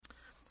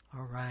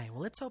All right,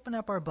 well, let's open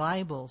up our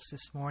Bibles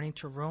this morning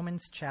to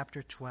Romans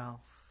chapter 12.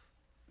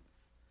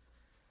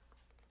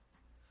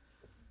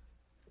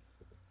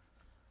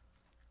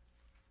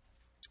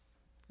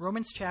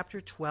 Romans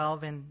chapter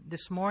 12, and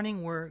this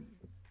morning we're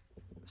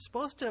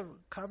supposed to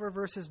cover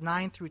verses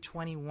 9 through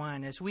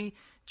 21. As we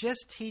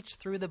just teach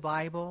through the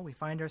Bible, we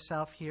find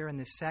ourselves here in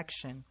this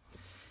section.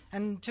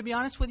 And to be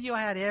honest with you,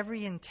 I had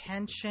every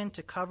intention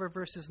to cover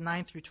verses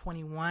 9 through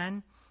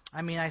 21.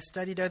 I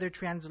studied other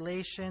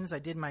translations, I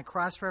did my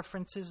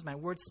cross-references, my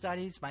word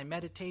studies, my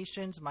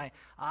meditations, my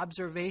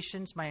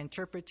observations, my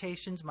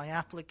interpretations, my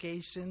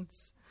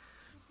applications.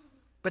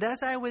 But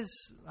as I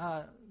was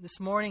this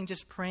morning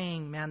just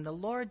praying, the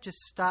Lord just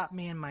stopped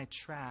me in my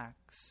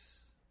tracks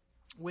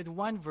with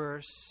one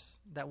verse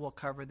that we'll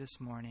cover this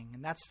morning,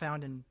 and that's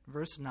found in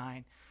verse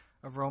 9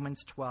 of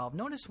Romans 12.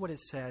 Notice what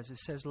it says. It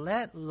says,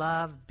 "Let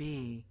love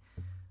be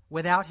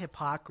without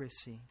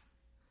hypocrisy.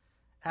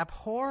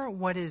 Abhor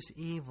what is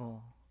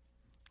evil.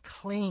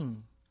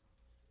 Cling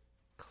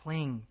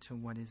to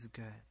what is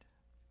good."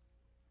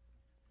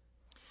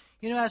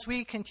 You know, as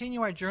we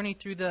continue our journey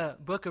through the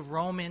book of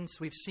Romans,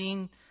 we've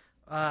seen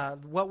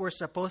what we're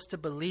supposed to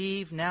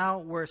believe. Now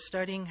we're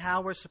studying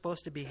how we're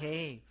supposed to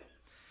behave.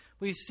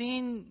 We've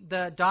seen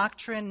the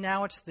doctrine,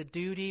 now it's the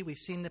duty. We've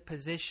seen the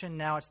position,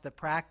 now it's the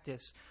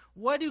practice.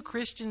 What do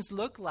Christians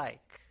look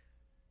like?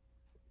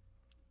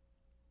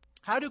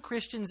 How do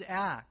Christians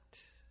act?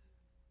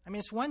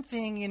 It's one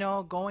thing,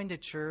 going to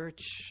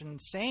church and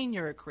saying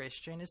you're a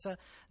Christian. It's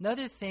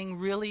another thing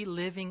really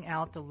living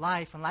out the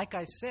life. And like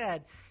I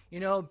said,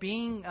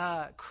 being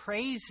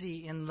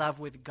crazy in love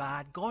with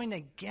God, going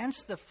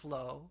against the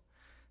flow,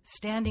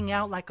 standing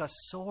out like a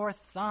sore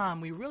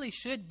thumb. We really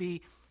should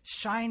be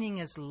shining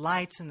as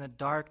lights in the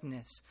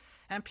darkness.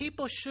 And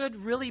people should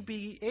really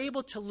be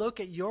able to look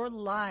at your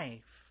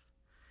life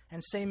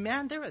and say,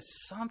 man, there is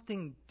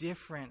something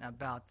different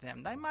about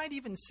them. They might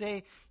even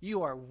say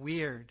you are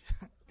weird.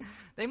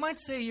 They might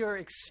say you're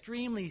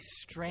extremely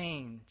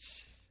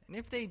strange. And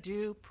if they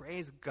do,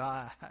 praise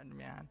God,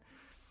 man.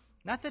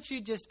 Not that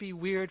you'd just be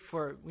weird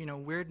for,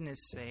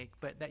 weirdness sake,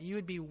 but that you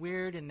would be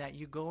weird and that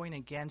you're going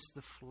against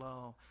the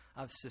flow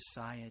of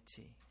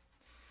society.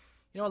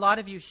 A lot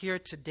of you here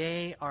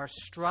today are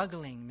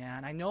struggling,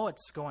 man. I know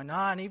it's going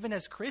on, even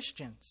as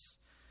Christians.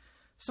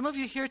 Some of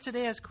you here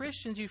today as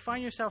Christians, you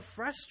find yourself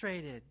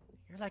frustrated.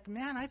 You're like,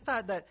 man, I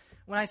thought that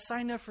when I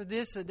signed up for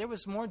this, that there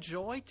was more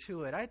joy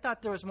to it. I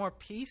thought there was more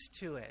peace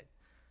to it.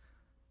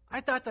 I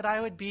thought that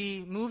I would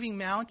be moving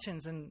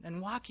mountains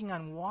and walking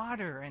on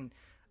water. And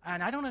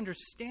I don't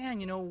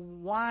understand,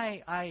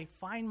 why I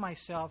find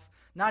myself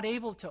not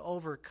able to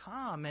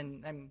overcome.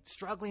 And I'm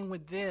struggling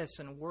with this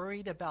and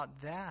worried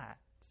about that.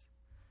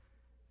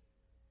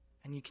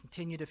 And you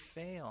continue to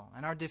fail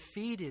and are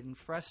defeated and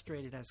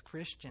frustrated as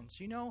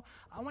Christians.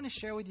 I want to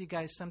share with you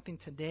guys something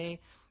today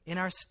in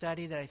our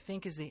study that I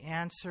think is the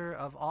answer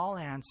of all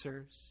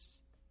answers.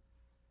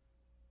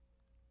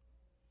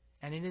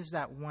 And it is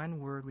that one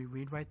word we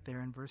read right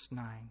there in verse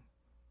 9.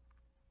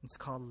 It's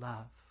called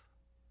love.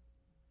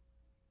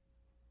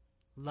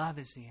 Love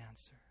is the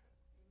answer.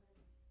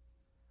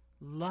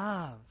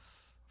 Love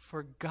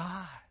for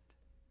God.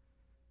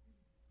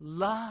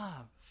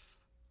 Love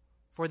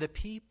for the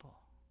people.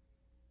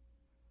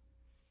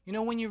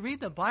 When you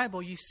read the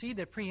Bible, you see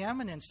the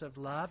preeminence of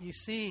love. You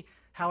see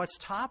how it's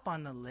top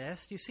on the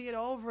list. You see it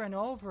over and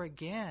over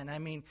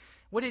again.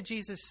 What did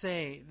Jesus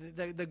say?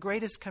 The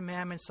greatest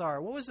commandments are.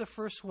 What was the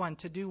first one?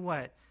 To do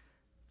what?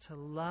 To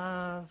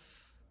love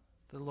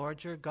the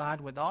Lord your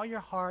God with all your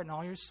heart and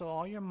all your soul,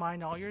 all your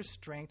mind, all your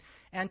strength,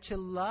 and to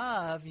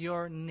love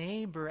your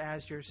neighbor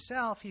as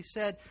yourself. He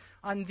said,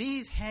 on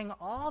these hang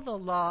all the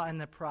law and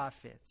the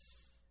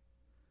prophets.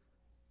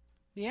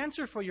 The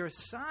answer for your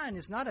son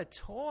is not a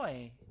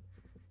toy.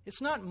 It's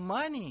not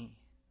money.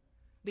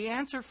 The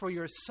answer for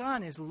your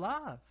son is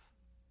love.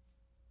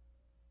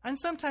 And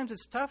sometimes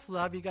it's tough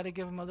love. You got to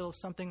give him a little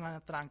something on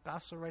a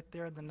trancazo right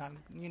there.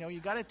 You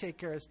got to take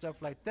care of stuff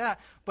like that.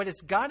 But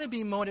it's got to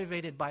be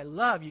motivated by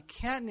love. You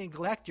can't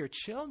neglect your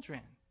children.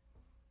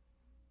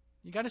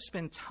 You got to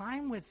spend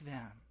time with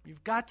them.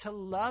 You've got to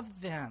love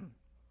them.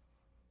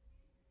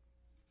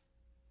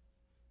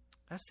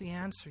 That's the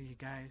answer, you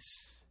guys.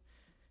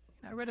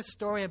 I read a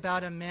story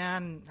about a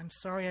man. I'm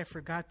sorry I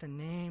forgot the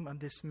name of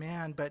this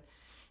man, but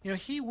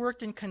he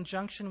worked in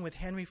conjunction with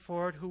Henry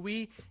Ford, who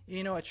we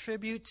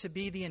attribute to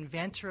be the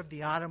inventor of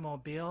the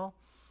automobile.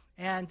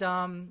 And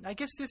I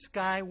guess this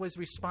guy was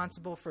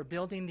responsible for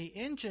building the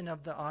engine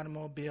of the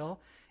automobile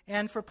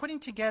and for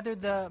putting together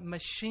the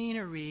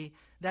machinery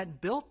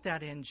that built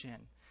that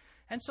engine.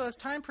 And so as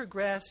time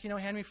progressed,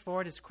 Henry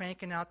Ford is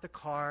cranking out the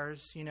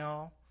cars,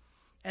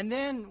 And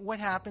then what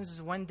happens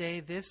is one day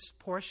this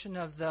portion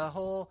of the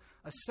whole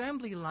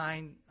assembly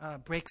line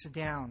breaks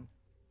down.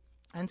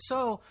 And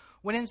so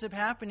what ends up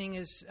happening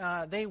is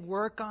they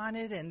work on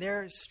it and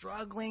they're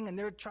struggling and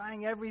they're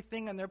trying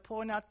everything and they're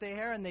pulling out their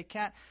hair and they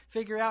can't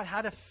figure out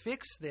how to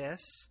fix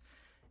this.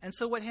 And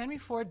so what Henry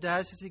Ford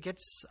does is he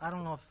gets, I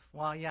don't know if,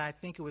 well, yeah, I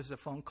think it was a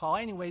phone call.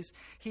 Anyways,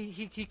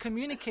 he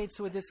communicates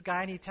with this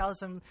guy and he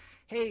tells him,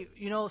 hey,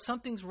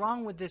 something's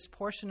wrong with this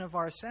portion of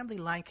our assembly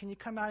line. Can you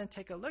come out and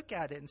take a look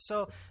at it? And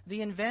so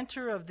the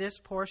inventor of this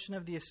portion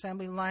of the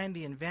assembly line,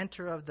 the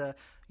inventor of the,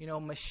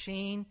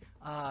 machine,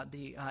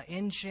 the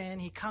engine,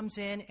 he comes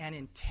in and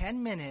in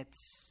 10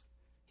 minutes,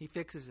 he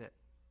fixes it.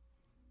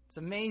 It's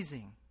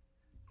amazing.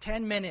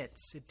 10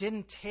 minutes. It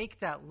didn't take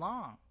that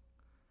long.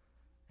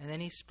 And then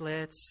he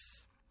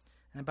splits.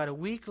 And about a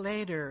week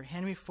later,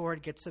 Henry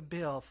Ford gets a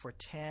bill for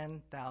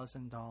 $10,000.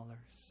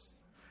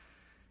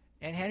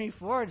 And Henry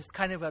Ford is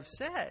kind of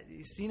upset,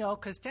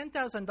 because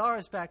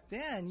 $10,000 back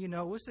then,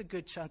 was a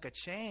good chunk of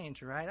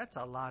change, right? That's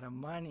a lot of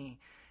money.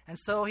 And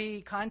so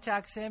he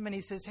contacts him and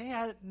he says,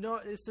 hey,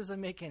 this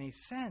doesn't make any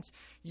sense.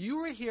 You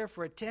were here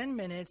for 10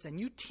 minutes and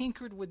you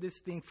tinkered with this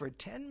thing for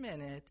 10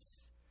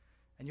 minutes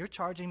and you're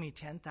charging me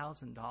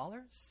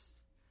 $10,000?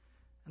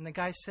 And the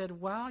guy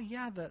said, well,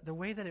 yeah, the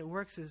way that it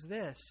works is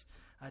this.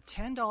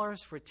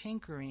 $10 for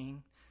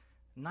tinkering,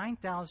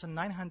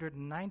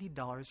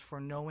 $9,990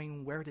 for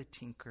knowing where to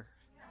tinker.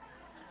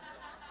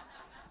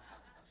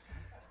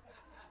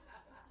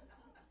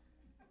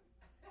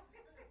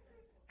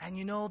 And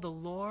the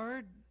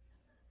Lord,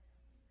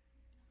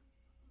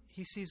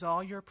 He sees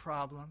all your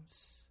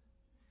problems.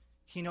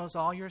 He knows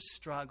all your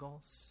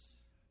struggles.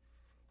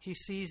 He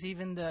sees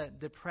even the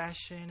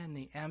depression and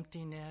the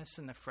emptiness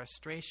and the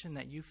frustration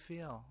that you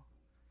feel.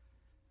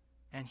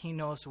 And He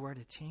knows where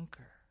to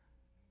tinker.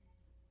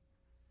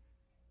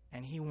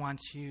 And He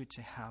wants you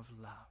to have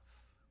love.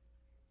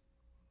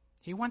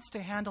 He wants to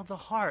handle the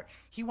heart.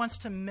 He wants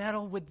to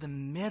meddle with the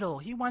middle.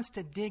 He wants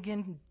to dig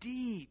in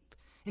deep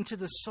into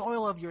the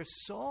soil of your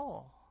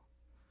soul.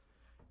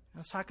 I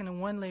was talking to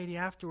one lady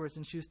afterwards,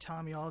 and she was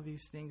telling me all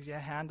these things. Yeah,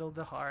 handle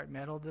the heart,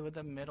 meddle with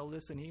the middle.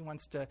 Listen, He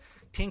wants to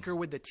tinker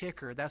with the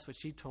ticker. That's what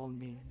she told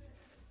me.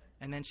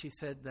 And then she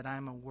said that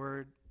I'm a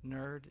word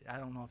nerd. I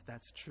don't know if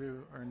that's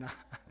true or not.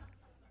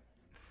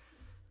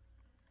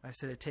 I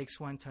said, it takes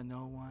one to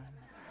know one.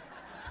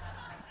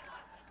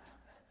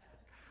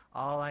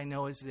 All I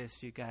know is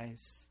this, you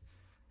guys.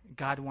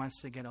 God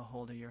wants to get a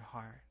hold of your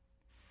heart.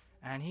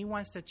 And He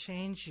wants to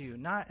change you,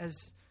 not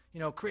as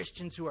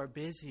Christians who are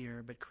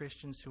busier, but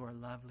Christians who are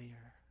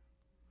lovelier.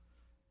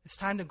 It's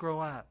time to grow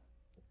up.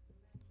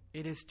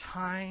 It is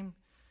time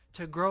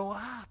to grow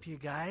up, you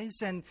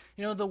guys. And,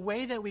 the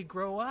way that we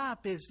grow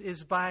up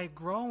is by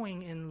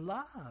growing in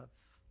love.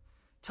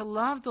 To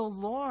love the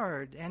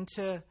Lord and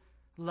to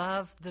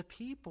love the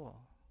people.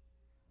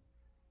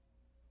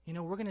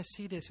 We're going to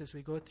see this as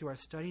we go through our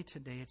study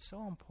today. It's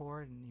so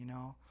important,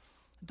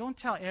 Don't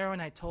tell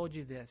Aaron I told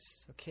you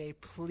this, okay?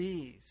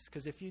 Please,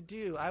 because if you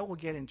do, I will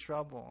get in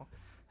trouble.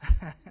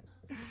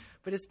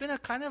 But it's been a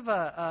kind of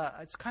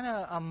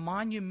a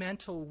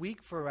monumental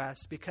week for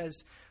us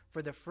because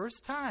for the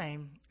first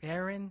time,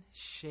 Aaron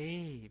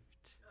shaved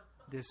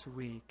this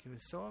week. It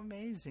was so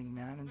amazing,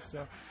 man. And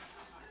so,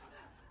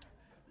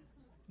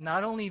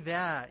 not only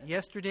that,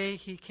 yesterday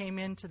he came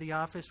into the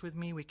office with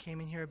me. We came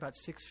in here about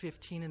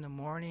 6:15 in the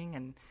morning,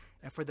 and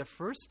for the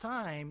first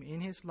time in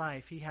his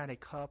life, he had a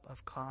cup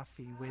of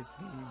coffee with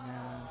me,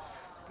 man.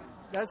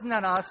 Isn't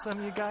that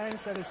awesome, you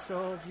guys? That is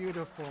so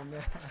beautiful,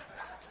 man.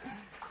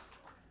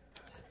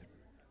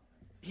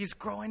 He's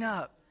growing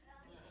up.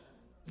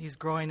 He's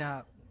growing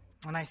up.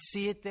 And I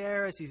see it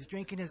there as he's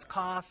drinking his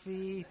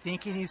coffee,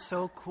 thinking he's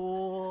so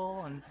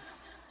cool. And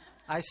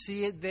I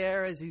see it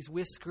there as his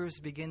whiskers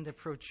begin to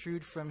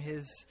protrude from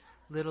his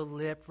little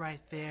lip right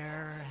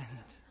there.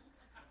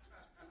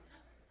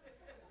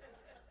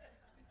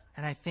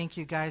 And I think,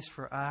 you guys,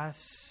 for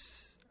us,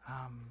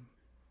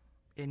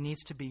 it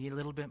needs to be a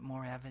little bit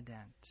more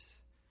evident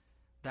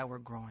that we're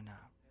growing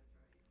up.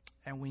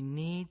 And we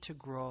need to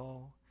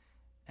grow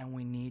and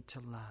we need to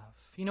love.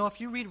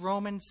 If you read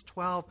Romans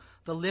 12,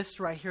 the list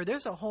right here,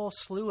 there's a whole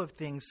slew of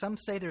things. Some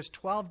say there's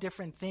 12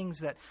 different things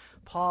that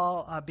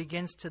Paul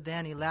begins to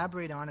then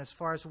elaborate on as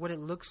far as what it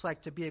looks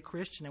like to be a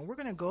Christian. And we're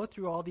going to go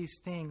through all these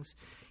things,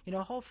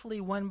 hopefully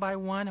one by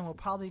one, and we'll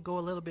probably go a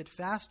little bit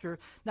faster.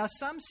 Now,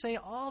 some say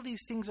all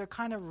these things are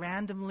kind of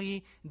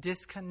randomly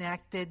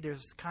disconnected.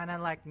 There's kind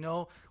of like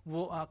no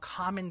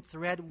common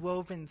thread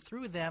woven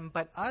through them.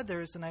 But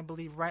others, and I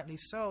believe rightly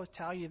so,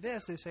 tell you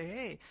this. They say,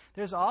 hey,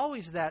 there's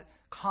always that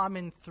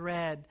common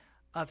thread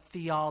of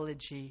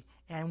theology.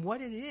 And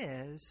what it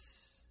is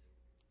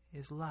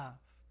love.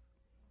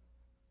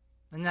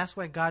 And that's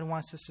why God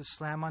wants us to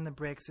slam on the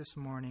brakes this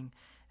morning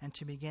and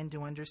to begin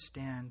to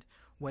understand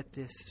what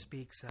this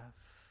speaks of.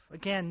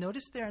 Again,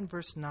 notice there in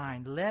verse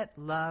 9, let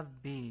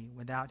love be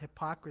without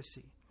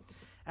hypocrisy.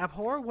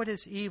 Abhor what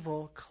is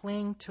evil,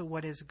 cling to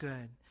what is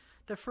good.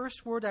 The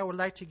first word I would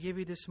like to give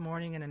you this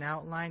morning in an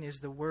outline is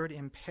the word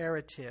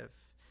imperative.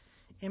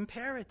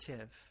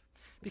 Imperative.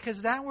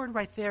 Because that word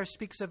right there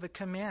speaks of a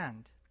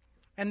command.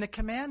 And the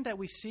command that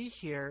we see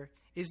here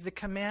is the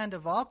command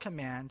of all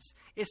commands.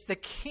 It's the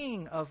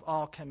king of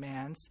all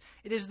commands.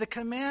 It is the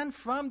command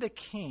from the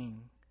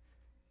king,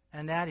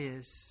 and that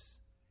is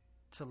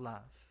to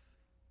love.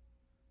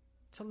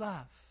 to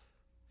love.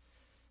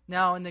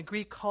 Now, in the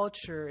Greek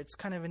culture, it's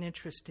kind of an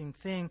interesting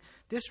thing.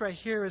 This right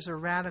here is a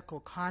radical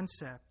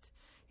concept.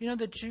 You know,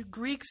 the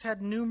Greeks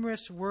had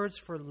numerous words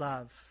for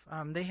love.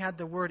 They had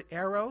the word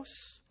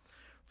eros,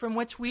 from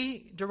which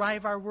we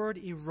derive our word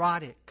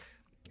erotic.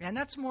 And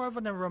that's more of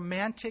a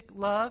romantic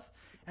love.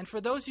 And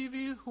for those of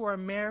you who are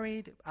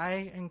married,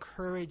 I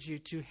encourage you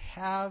to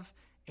have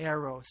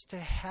eros, to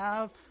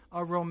have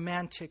a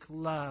romantic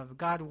love.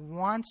 God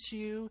wants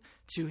you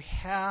to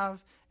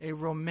have a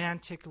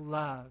romantic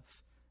love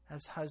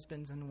as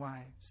husbands and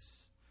wives.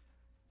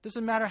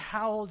 Doesn't matter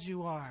how old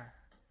you are,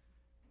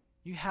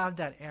 you have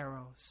that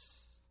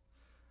eros.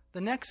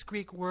 The next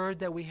Greek word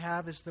that we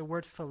have is the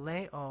word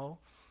phileo,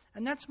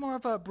 and that's more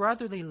of a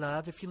brotherly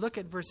love. If you look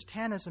at verse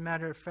 10, as a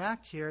matter of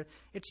fact here,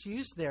 it's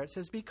used there. It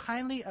says, be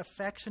kindly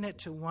affectionate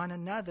to one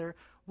another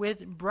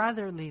with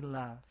brotherly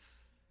love.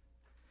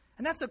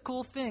 And that's a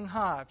cool thing,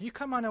 huh? If you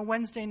come on a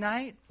Wednesday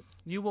night,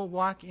 you will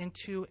walk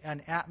into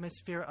an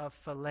atmosphere of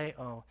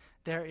phileo.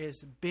 There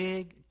is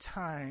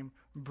big-time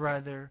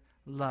brother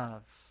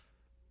love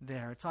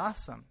there. It's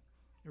awesome.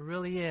 It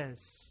really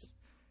is.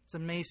 It's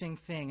an amazing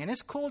thing. And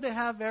it's cool to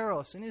have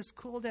eros, and it's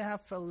cool to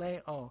have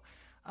phileo.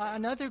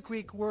 Another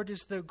Greek word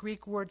is the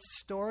Greek word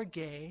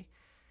storge,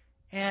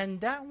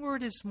 and that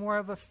word is more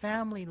of a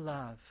family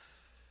love.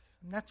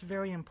 And that's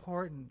very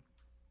important.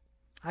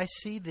 I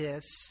see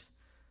this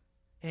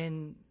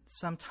in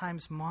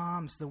sometimes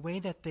moms, the way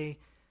that they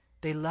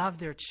love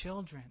their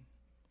children.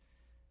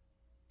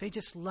 They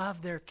just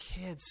love their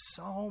kids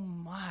so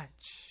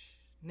much.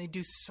 And they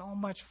do so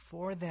much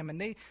for them.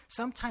 And they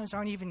sometimes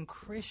aren't even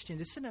Christian.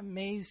 It's an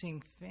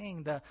amazing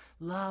thing, the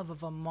love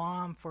of a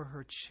mom for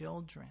her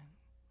children.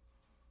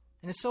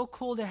 And it's so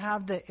cool to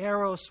have the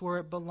eros where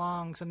it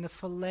belongs, and the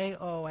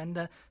phileo and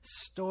the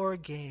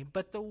storge.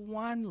 But the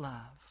one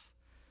love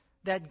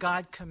that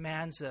God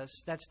commands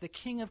us, that's the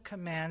King of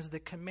commands, the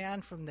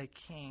command from the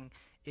King,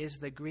 is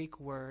the Greek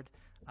word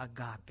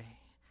agape.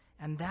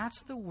 And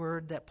that's the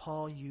word that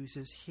Paul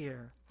uses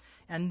here.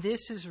 And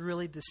this is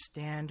really the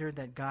standard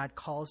that God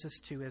calls us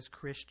to as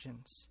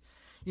Christians.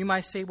 You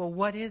might say, well,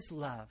 what is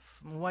love?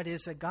 What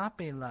is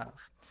agape love?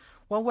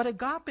 Well, what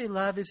agape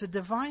love is a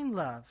divine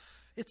love.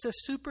 It's a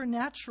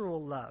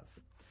supernatural love.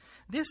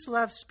 This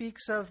love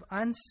speaks of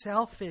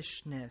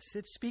unselfishness.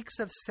 It speaks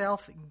of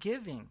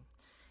self-giving.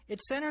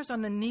 It centers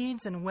on the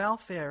needs and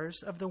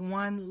welfares of the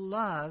one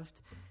loved.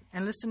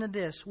 And listen to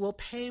this, will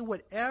pay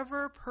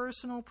whatever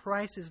personal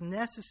price is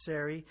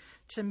necessary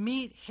to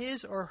meet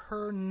his or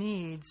her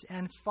needs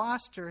and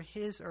foster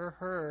his or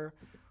her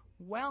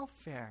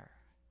welfare.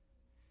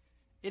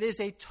 It is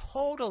a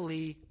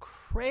totally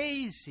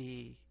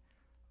crazy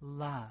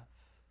love.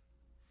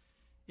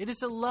 It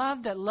is a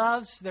love that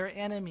loves their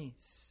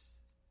enemies.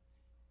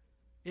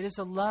 It is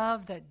a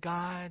love that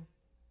God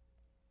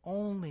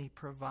only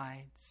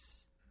provides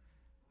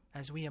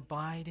as we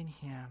abide in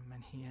Him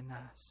and He in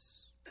us.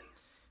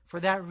 For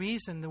that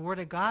reason, the word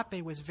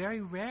agape was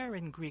very rare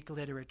in Greek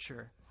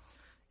literature.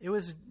 It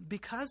was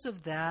because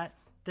of that,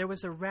 there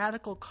was a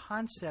radical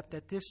concept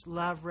that this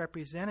love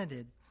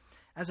represented.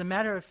 As a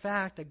matter of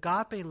fact,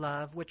 agape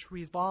love, which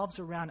revolves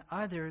around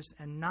others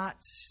and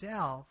not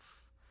self,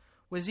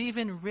 was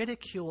even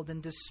ridiculed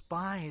and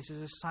despised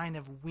as a sign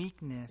of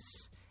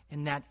weakness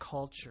in that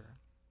culture.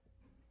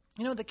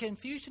 You know, the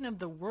confusion of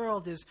the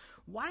world is,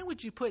 why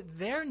would you put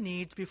their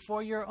needs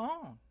before your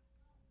own?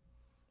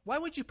 Why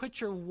would you put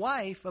your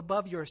wife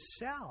above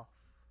yourself?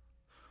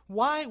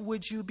 Why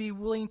would you be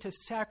willing to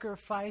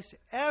sacrifice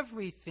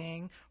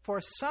everything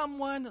for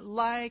someone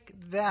like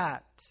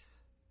that?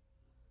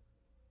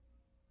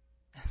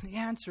 And the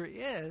answer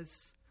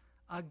is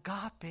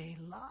agape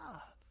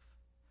love.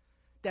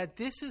 That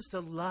this is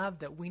the love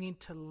that we need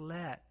to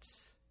let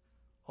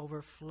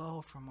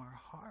overflow from our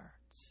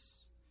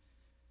hearts.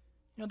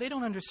 You know, they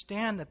don't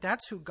understand that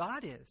that's who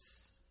God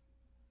is.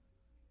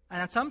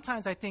 And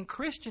sometimes I think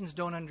Christians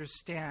don't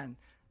understand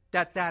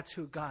that that's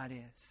who God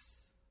is.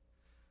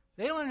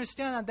 They don't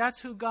understand that that's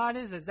who God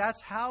is, that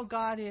that's how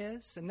God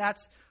is, and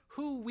that's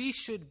who we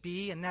should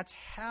be, and that's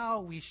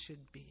how we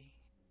should be.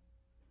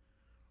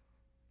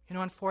 You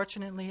know,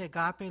 unfortunately,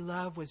 agape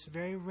love was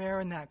very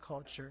rare in that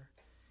culture.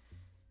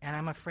 And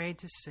I'm afraid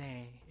to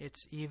say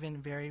it's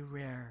even very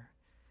rare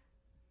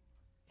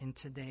in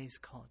today's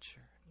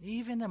culture,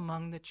 even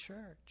among the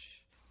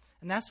church.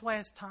 And that's why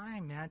it's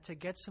time, man, to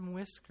get some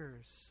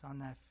whiskers on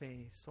that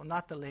face. Well,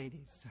 not the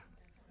ladies.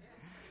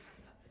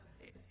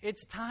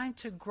 It's time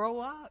to grow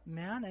up,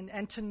 man,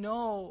 and to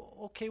know,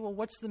 okay, well,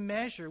 what's the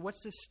measure?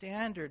 What's the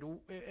standard?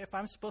 If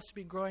I'm supposed to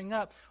be growing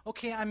up,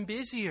 okay, I'm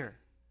busier.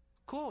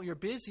 Cool, you're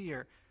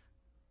busier.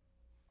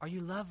 Are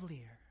you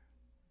lovelier?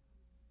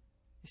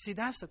 You see,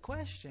 that's the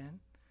question.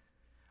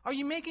 Are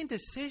you making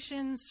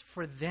decisions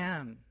for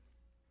them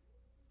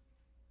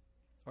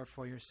or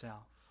for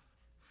yourself?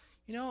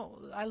 You know,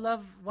 I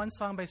love one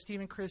song by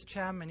Stephen Chris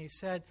Chapman. He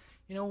said,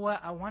 you know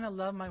what? I want to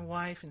love my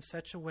wife in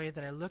such a way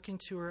that I look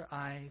into her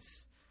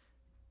eyes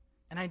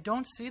and I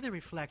don't see the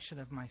reflection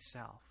of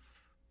myself.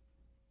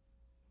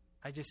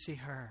 I just see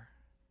her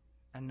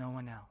and no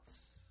one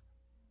else.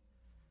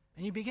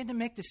 And you begin to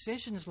make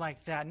decisions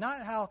like that.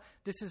 Not how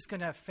this is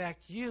going to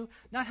affect you.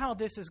 Not how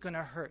this is going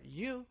to hurt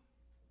you.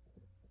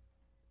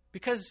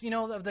 Because,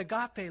 of the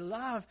agape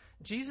love,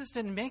 Jesus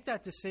didn't make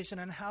that decision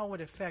on how it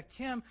would affect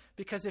him.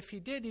 Because if he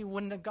did, he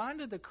wouldn't have gone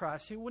to the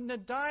cross. He wouldn't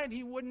have died.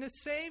 He wouldn't have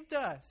saved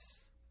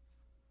us.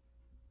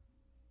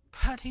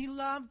 But he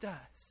loved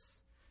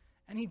us.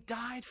 And he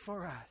died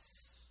for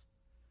us.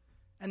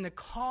 And the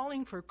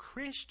calling for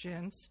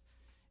Christians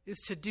is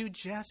to do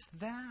just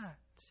that.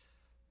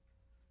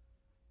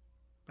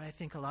 But I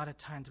think a lot of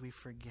times we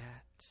forget.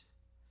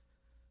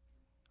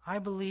 I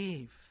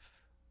believe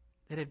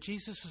that if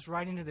Jesus was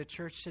writing to the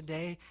church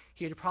today,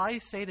 he would probably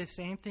say the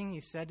same thing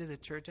he said to the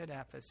church at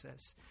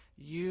Ephesus.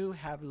 You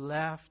have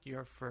left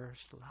your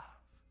first love.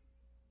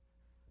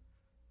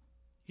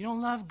 You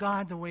don't love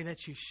God the way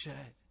that you should.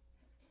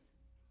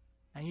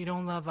 And you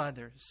don't love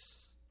others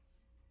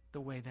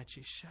the way that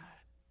you should.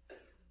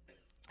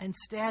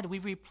 Instead,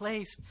 we've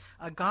replaced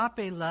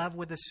agape love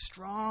with a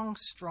strong,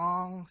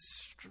 strong,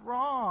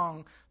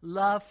 strong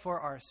love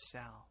for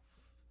ourselves.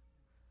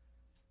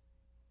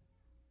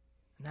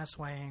 And that's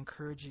why I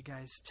encourage you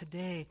guys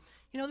today.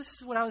 This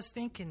is what I was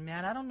thinking,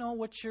 man. I don't know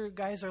what your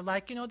guys are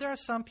like. There are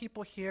some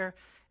people here,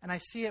 and I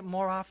see it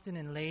more often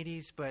in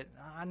ladies, but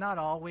not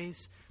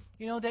always,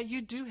 that you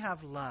do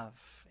have love.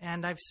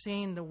 And I've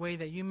seen the way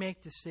that you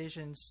make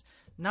decisions,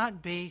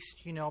 not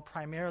based,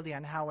 primarily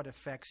on how it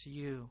affects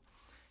you.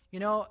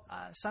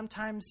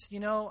 Sometimes,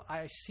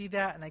 I see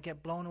that and I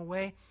get blown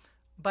away,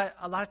 but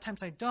a lot of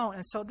times I don't.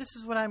 And so this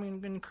is what I'm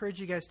going to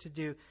encourage you guys to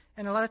do.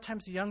 And a lot of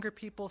times younger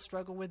people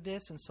struggle with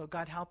this, and so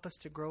God help us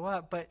to grow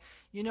up. But,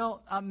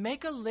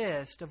 make a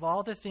list of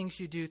all the things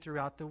you do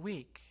throughout the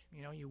week.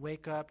 You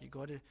wake up, you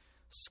go to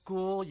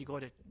school, you go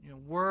to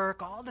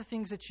work, all the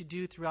things that you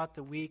do throughout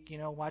the week,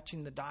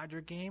 watching the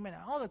Dodger game and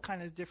all the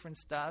kind of different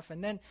stuff.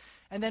 And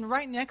then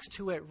right next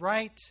to it,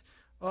 write,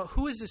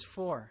 who is this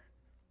for?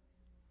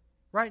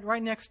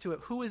 Right next to it,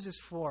 who is this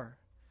for?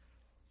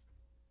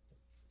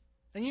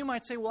 And you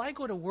might say, well, I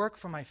go to work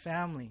for my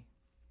family.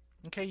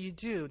 Okay, you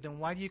do. Then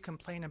why do you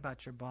complain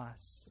about your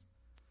boss?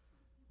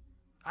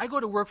 I go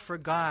to work for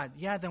God.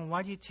 Yeah, then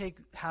why do you take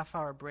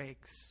half-hour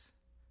breaks?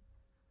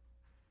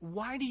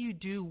 Why do you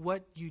do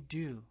what you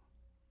do?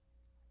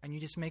 And you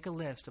just make a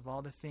list of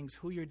all the things,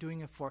 who you're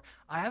doing it for.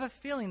 I have a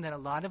feeling that a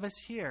lot of us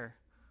here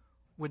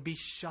would be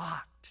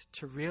shocked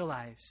to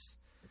realize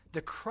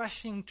the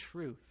crushing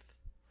truth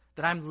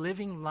that I'm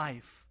living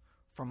life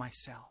for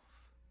myself.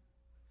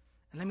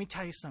 And let me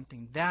tell you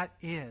something. That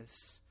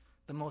is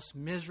the most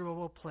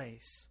miserable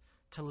place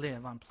to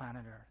live on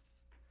planet Earth.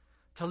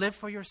 To live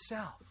for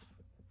yourself.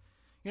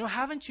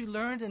 Haven't you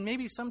learned, and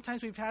maybe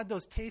sometimes we've had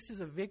those tastes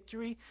of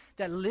victory,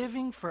 that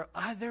living for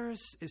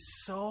others is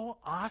so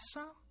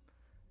awesome?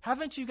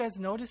 Haven't you guys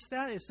noticed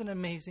that? It's an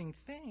amazing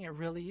thing. It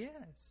really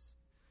is.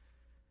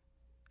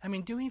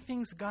 Doing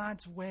things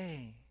God's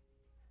way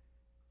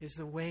is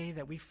the way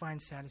that we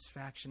find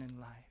satisfaction in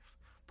life.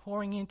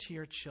 Pouring into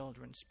your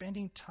children,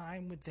 spending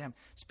time with them,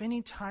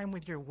 spending time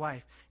with your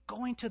wife,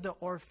 going to the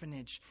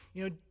orphanage,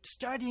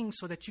 studying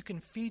so that you can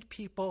feed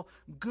people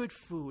good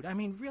food.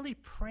 Really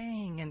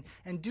praying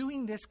and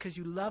doing this because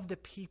you love the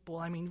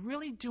people.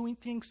 Really doing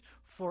things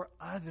for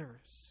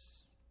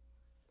others.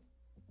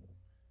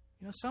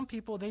 Some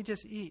people, they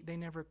just eat, they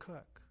never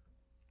cook.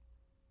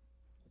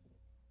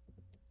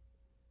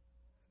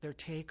 They're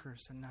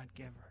takers and not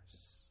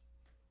givers.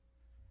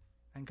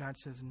 And God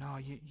says, no,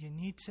 you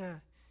need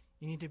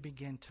to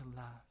begin to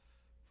love.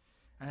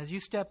 And as you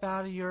step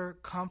out of your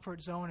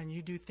comfort zone and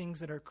you do things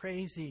that are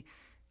crazy,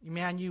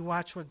 man, you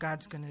watch what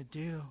God's going to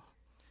do.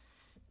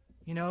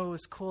 It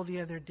was cool the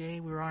other day.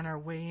 We were on our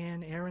way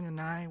in. Aaron and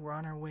I were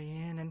on our way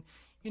in. And,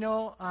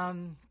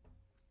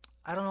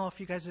 I don't know if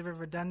you guys have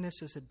ever done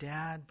this as a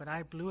dad, but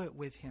I blew it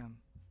with him.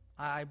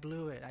 I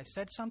blew it. I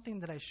said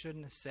something that I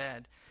shouldn't have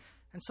said.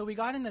 And so we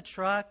got in the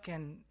truck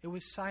and it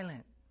was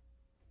silent.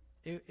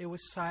 It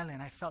was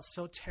silent. I felt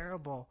so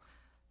terrible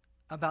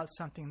about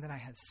something that I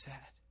had said.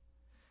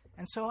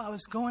 And so I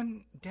was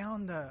going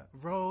down the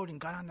road and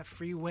got on the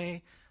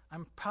freeway.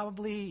 I'm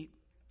probably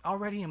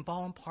already in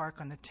Baldwin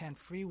Park on the 10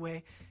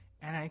 freeway,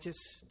 and I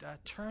just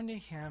turned to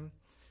him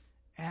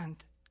and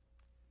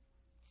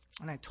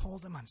I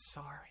told him I'm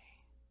sorry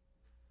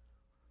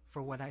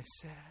for what I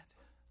said.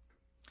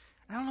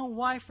 I don't know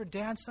why for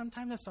Dad,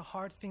 sometimes that's a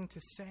hard thing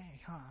to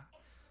say, huh?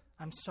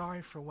 I'm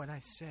sorry for what I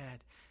said.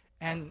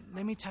 And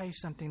let me tell you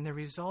something, the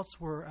results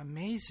were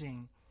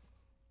amazing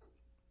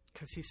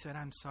because he said,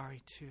 I'm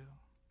sorry too.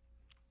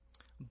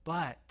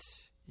 But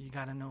you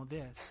got to know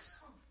this.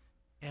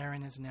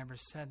 Aaron has never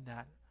said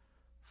that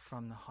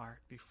from the heart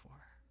before.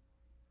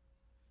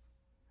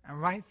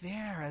 And right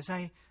there, as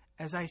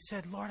I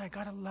said, Lord, I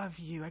got to love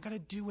you. I got to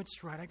do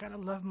what's right. I got to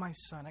love my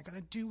son. I got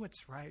to do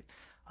what's right.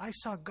 I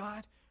saw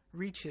God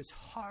reach his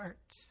heart.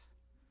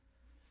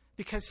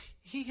 Because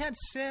he had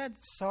said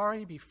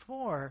sorry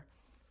before,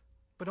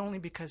 but only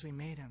because we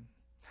made him.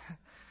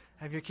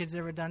 Have your kids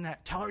ever done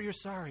that? Tell her you're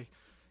sorry.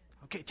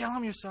 Okay, tell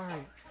them you're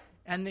sorry.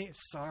 And they,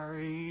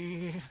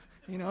 sorry.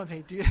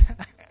 They do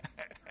that.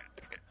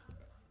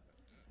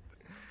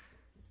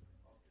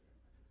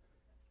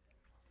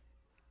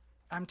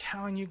 I'm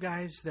telling you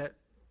guys that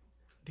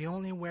the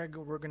only way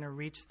we're going to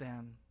reach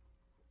them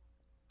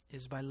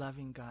is by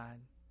loving God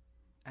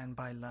and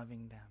by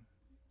loving them.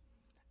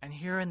 And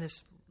here in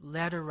this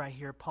letter right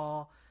here,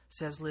 Paul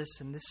says,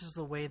 listen, this is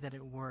the way that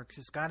it works.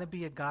 It's got to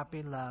be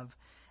agape love,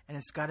 and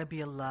it's got to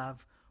be a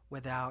love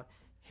without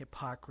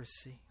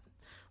hypocrisy.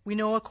 We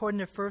know according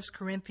to 1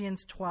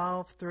 Corinthians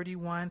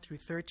 12:31 through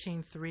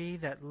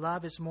 13:3 that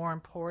love is more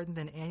important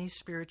than any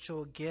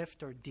spiritual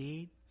gift or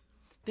deed.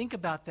 Think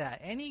about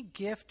that. Any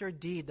gift or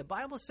deed. The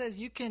Bible says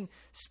you can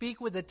speak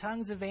with the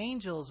tongues of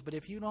angels, but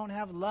if you don't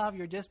have love,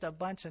 you're just a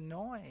bunch of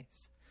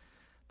noise.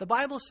 The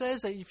Bible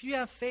says that if you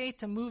have faith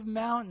to move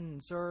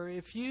mountains, or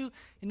if you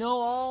know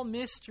all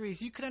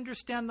mysteries, you could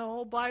understand the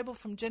whole Bible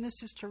from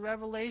Genesis to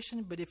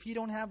Revelation, but if you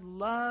don't have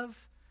love,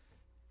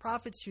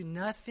 profits you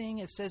nothing.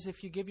 It says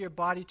if you give your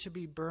body to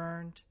be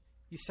burned,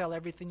 you sell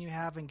everything you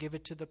have and give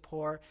it to the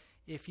poor.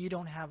 If you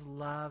don't have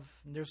love,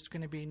 there's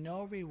going to be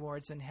no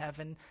rewards in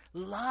heaven.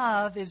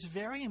 Love is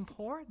very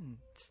important.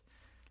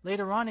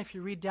 Later on, if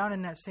you read down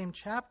in that same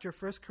chapter,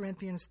 1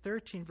 Corinthians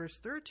 13, verse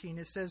 13,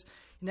 it says,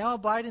 now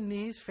abide in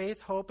these,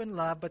 faith, hope, and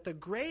love, but the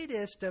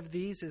greatest of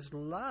these is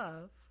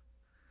love.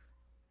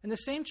 In the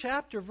same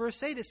chapter,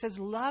 verse 8, it says,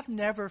 love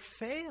never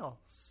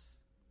fails.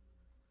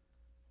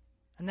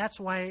 And that's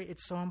why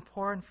it's so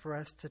important for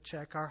us to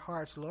check our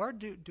hearts. Lord,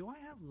 do I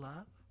have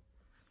love?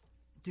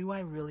 Do I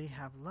really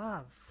have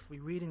love? We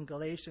read in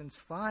Galatians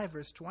 5,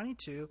 verse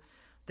 22,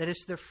 that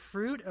it's the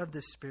fruit of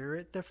the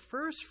Spirit, the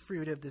first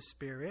fruit of the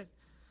Spirit,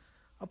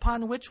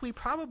 upon which we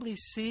probably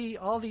see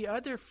all the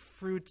other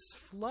fruits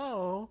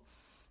flow.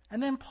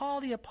 And then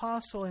Paul the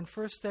Apostle in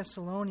 1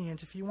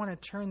 Thessalonians, if you want to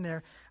turn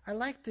there, I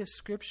like this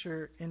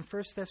scripture in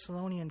 1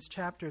 Thessalonians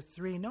chapter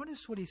 3.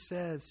 Notice what he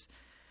says.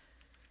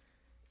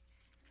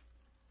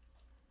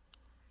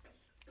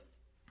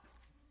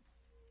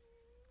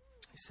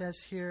 He says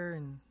here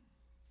in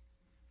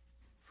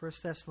 1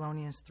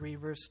 Thessalonians 3,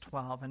 verse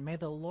 12, and may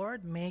the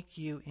Lord make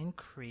you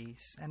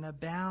increase and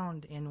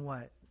abound in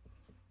what?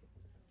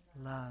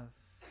 Love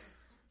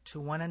to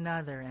one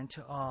another and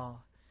to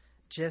all,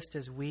 just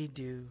as we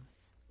do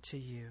to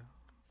you.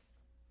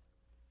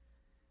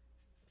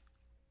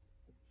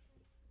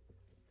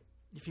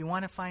 If you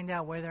want to find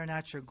out whether or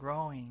not you're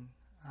growing,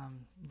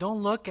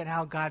 don't look at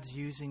how God's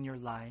using your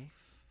life.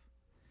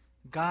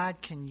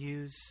 God can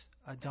use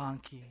a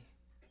donkey.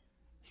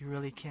 He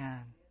really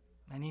can.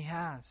 And He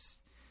has.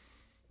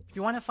 If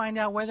you want to find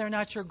out whether or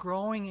not you're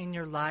growing in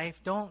your life,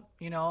 don't,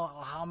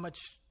 how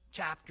much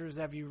chapters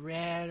have you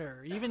read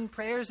or even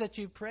prayers that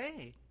you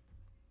prayed.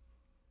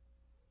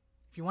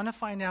 If you want to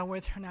find out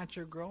whether or not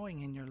you're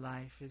growing in your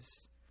life,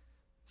 is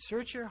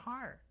search your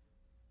heart.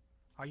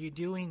 Are you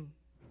doing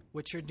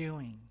what you're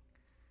doing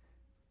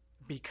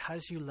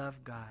because you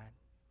love God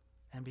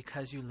and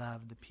because you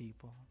love the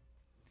people?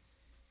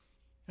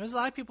 There's a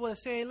lot of people that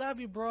say, I love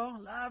you, bro.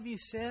 Love you,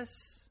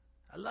 sis.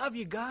 I love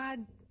you, God.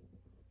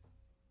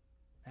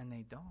 And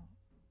they don't.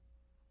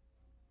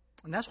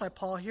 And that's why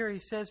Paul here, he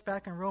says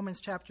back in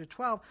Romans chapter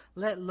 12,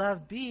 let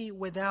love be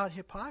without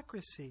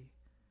hypocrisy.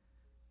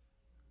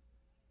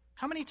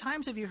 How many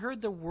times have you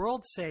heard the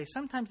world say,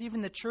 sometimes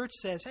even the church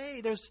says,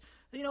 hey,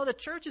 the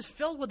church is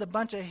filled with a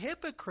bunch of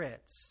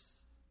hypocrites.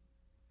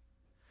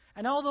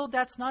 And although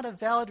that's not a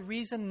valid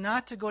reason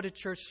not to go to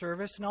church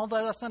service, and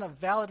although that's not a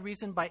valid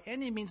reason by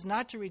any means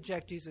not to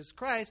reject Jesus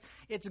Christ,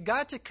 it's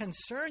got to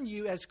concern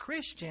you as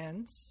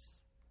Christians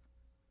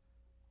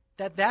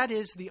that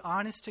is the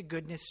honest to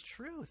goodness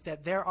truth,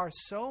 that there are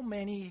so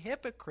many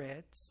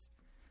hypocrites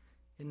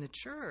in the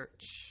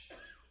church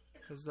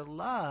because the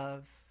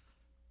love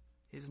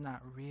is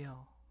not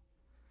real.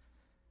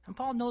 And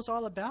Paul knows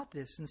all about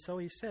this, and so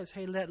he says,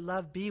 hey, let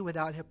love be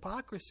without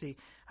hypocrisy.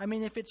 I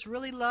mean, if it's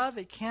really love,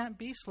 it can't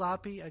be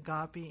sloppy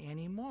agape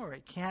anymore.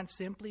 It can't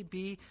simply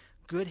be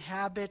good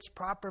habits,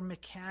 proper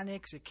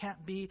mechanics. It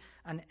can't be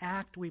an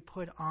act we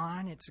put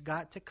on. It's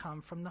got to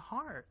come from the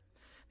heart.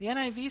 The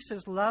NIV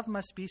says love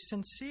must be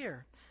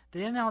sincere. The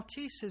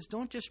NLT says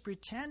don't just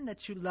pretend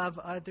that you love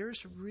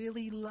others,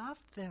 really love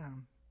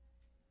them.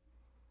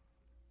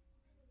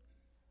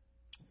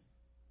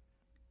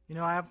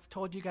 I've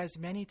told you guys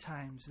many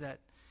times that,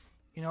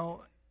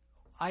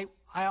 I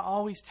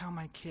always tell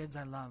my kids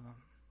I love them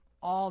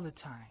all the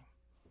time.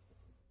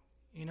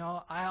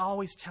 I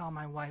always tell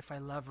my wife I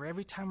love her.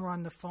 Every time we're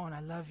on the phone, I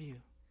love you.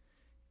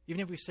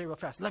 Even if we say it real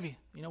fast, love you.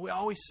 We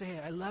always say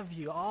it, I love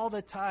you all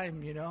the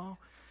time,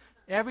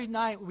 Every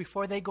night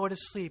before they go to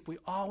sleep, we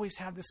always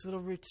have this little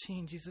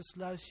routine. Jesus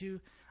loves you.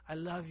 I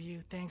love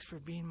you. Thanks for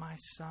being my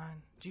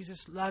son.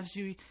 Jesus loves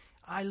you.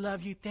 I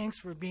love you. Thanks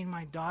for being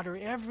my daughter.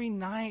 Every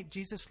night,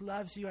 Jesus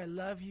loves you. I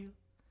love you.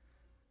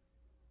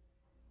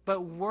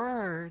 But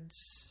words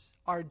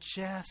are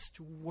just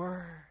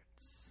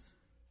words.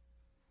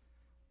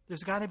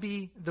 There's got to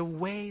be the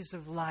ways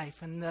of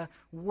life and the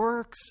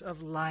works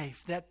of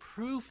life that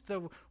prove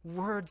the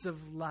words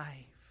of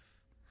life.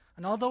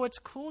 And although it's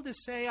cool to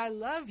say, I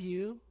love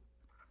you,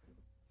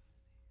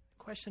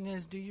 the question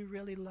is, do you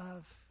really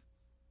love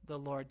the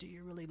Lord? Do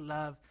you really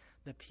love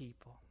the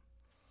people?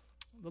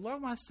 the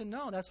Lord wants to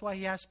know. That's why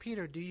he asked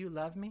Peter, do you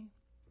love me?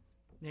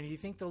 And do you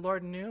think the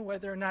Lord knew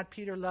whether or not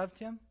Peter loved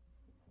him?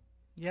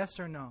 Yes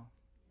or no?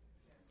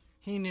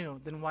 He knew.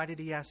 Then why did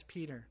he ask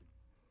Peter?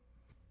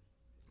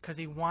 Because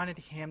he wanted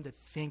him to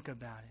think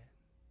about it.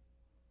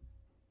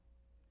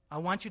 I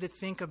want you to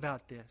think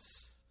about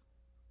this.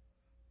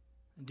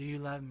 Do you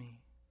love me?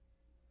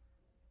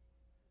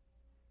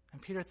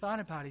 And Peter thought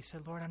about it. He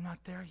said, Lord, I'm not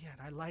there yet.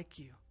 I like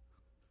you.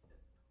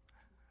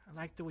 I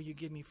like the way you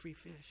give me free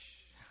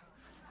fish.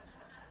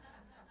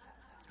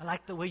 I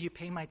like the way you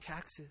pay my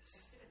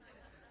taxes.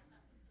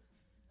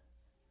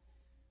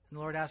 And the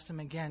Lord asked him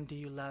again, do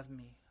you love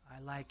me?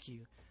 I like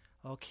you.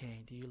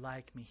 Okay, do you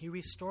like me? He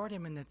restored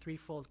him in the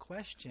threefold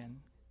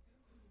question,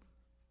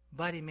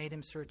 but he made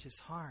him search his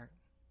heart.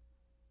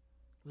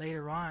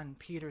 Later on,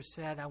 Peter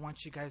said, I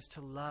want you guys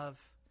to love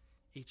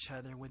each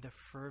other with a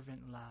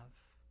fervent love.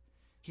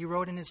 He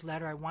wrote in his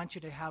letter, I want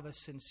you to have a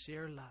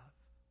sincere love.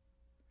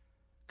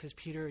 Because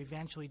Peter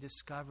eventually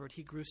discovered,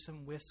 he grew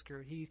some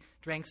whisker, he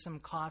drank some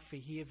coffee,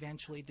 he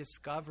eventually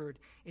discovered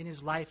in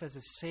his life as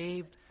a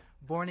saved,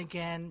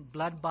 born-again,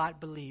 blood-bought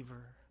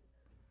believer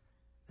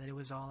that it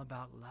was all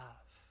about love.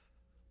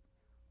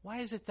 Why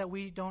is it that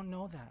we don't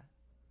know that?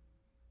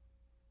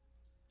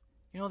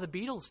 You know, the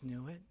Beatles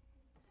knew it.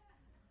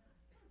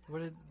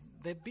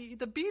 The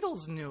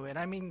Beatles knew it.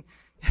 I mean,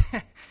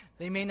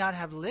 they may not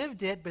have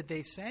lived it, but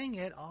they sang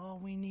it. All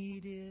we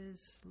need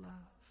is love.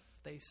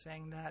 They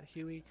sang that,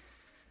 Huey.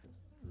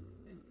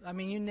 I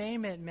mean, you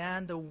name it,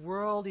 man. The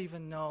world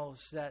even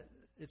knows that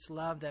it's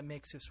love that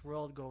makes this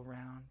world go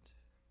round.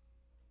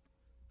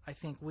 I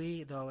think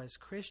we, though, as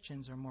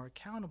Christians are more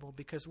accountable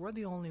because we're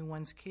the only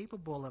ones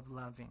capable of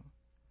loving.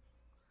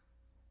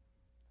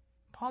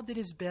 Paul did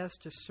his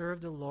best to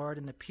serve the Lord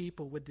and the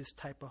people with this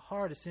type of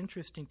heart. It's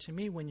interesting to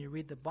me when you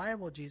read the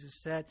Bible, Jesus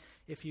said,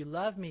 if you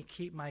love me,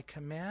 keep my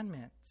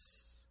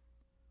commandments.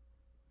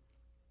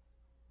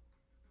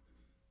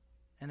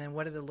 And then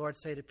what did the Lord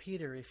say to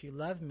Peter? If you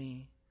love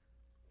me,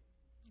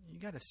 you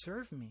got to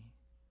serve me.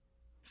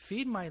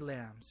 Feed my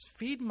lambs,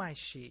 feed my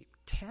sheep,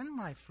 tend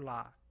my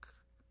flock.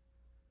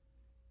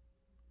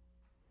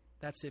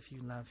 That's if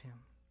you love him.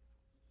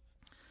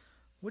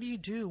 What do you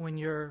do when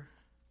your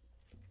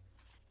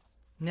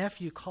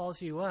nephew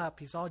calls you up?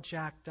 He's all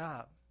jacked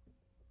up,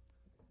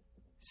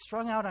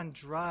 strung out on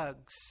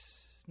drugs,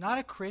 not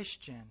a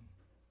Christian,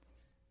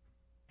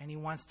 and he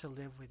wants to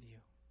live with you.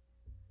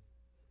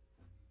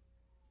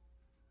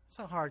 It's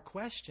a hard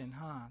question,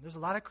 huh? There's a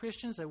lot of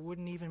Christians that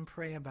wouldn't even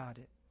pray about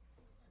it.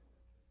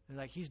 They're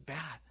like, he's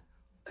bad.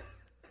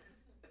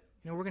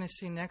 You know, we're going to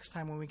see next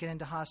time when we get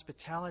into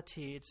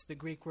hospitality, it's the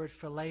Greek word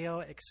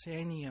phileo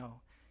exenio.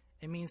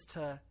 It means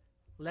to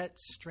let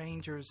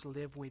strangers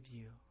live with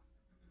you.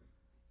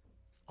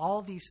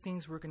 All these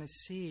things we're going to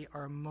see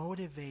are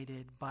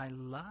motivated by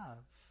love.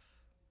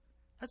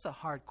 That's a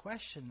hard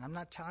question. I'm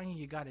not telling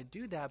you got to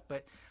do that,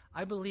 but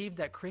I believe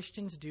that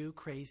Christians do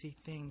crazy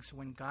things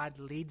when God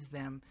leads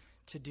them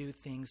to do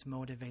things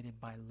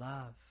motivated by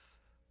love.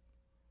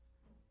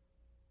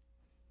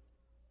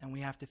 And we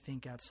have to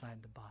think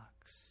outside the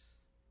box.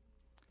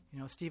 You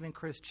know, Stephen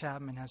Chris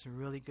Chapman has a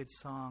really good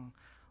song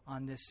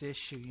on this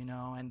issue, you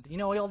know. And, you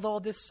know, although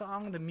this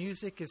song, the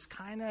music is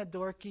kind of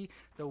dorky,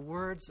 the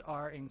words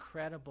are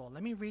incredible.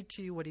 Let me read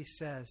to you what he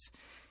says.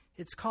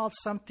 It's called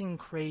Something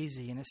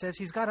Crazy. And it says,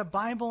 he's got a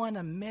Bible and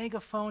a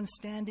megaphone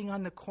standing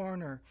on the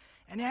corner,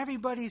 and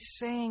everybody's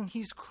saying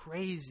he's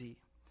crazy.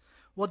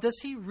 Well, does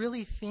he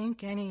really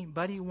think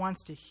anybody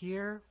wants to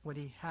hear what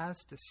he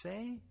has to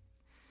say?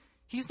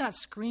 He's not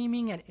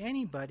screaming at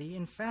anybody.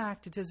 In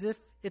fact, it's as if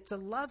it's a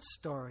love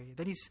story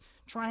that he's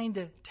trying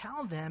to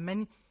tell them.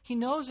 And he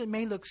knows it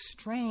may look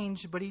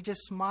strange, but he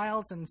just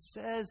smiles and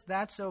says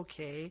that's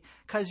okay.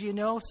 Because, you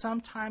know,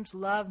 sometimes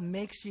love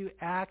makes you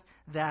act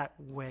that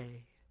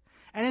way.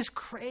 And it's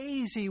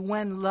crazy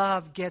when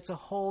love gets a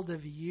hold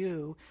of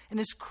you. And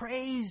it's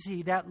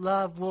crazy that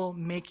love will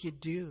make you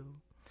do.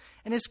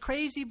 And it's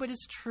crazy, but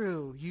it's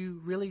true.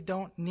 You really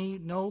don't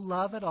need no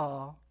love at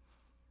all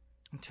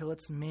until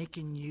it's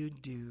making you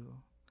do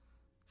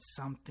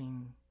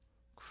something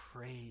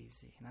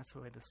crazy. And that's the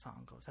way the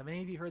song goes. Have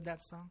any of you heard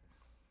that song?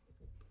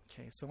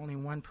 Okay, so only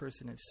one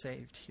person is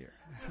saved here.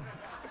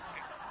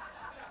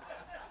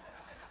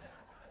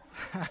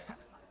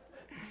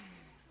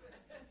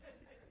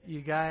 You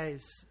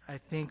guys, I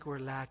think we're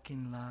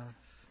lacking love.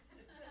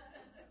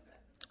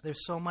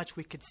 There's so much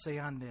we could say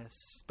on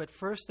this. But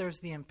first there's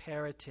the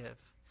imperative.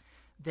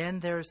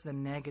 Then there's the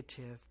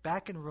negative.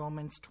 Back in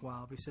Romans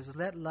 12, he says,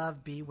 let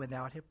love be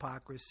without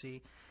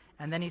hypocrisy.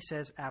 And then he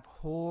says,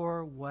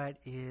 abhor what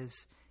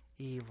is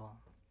evil.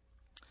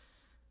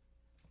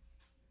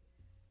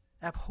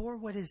 Abhor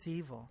what is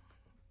evil.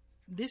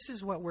 This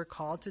is what we're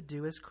called to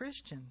do as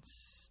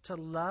Christians. To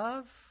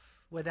love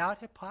without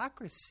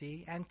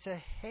hypocrisy and to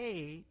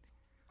hate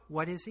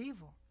what is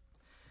evil.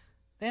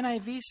 The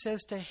NIV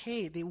says to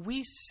hate. The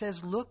We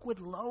says look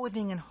with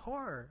loathing and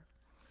horror.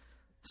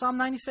 Psalm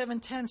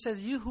 97:10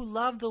 says, you who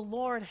love the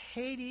Lord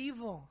hate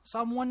evil.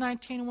 Psalm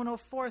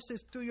 119:104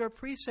 says, through your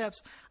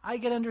precepts I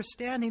get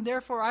understanding,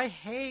 therefore I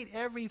hate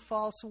every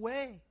false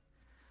way.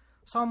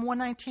 Psalm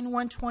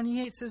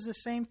 119:128 says the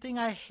same thing,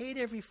 I hate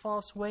every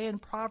false way.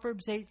 And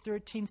Proverbs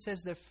 8:13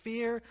 says, the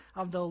fear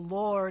of the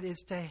Lord is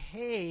to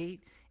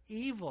hate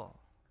evil.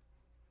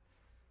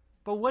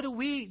 But what do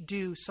we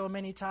do so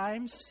many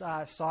times?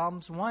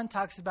 Psalms 1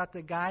 talks about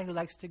the guy who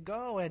likes to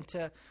go and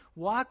to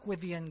walk with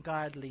the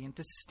ungodly and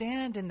to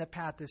stand in the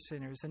path of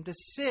sinners and to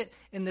sit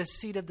in the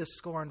seat of the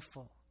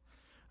scornful.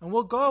 And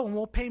we'll go and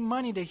we'll pay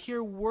money to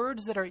hear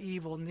words that are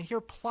evil and to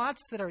hear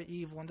plots that are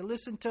evil and to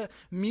listen to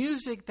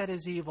music that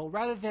is evil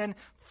rather than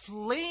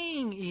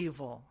fleeing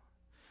evil.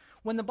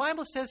 When the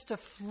Bible says to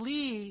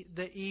flee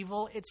the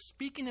evil, it's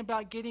speaking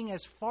about getting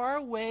as far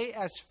away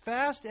as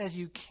fast as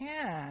you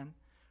can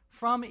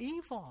from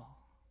evil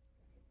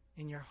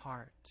in your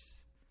heart.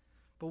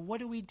 But what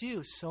do we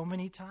do so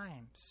many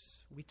times?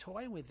 We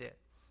toy with it.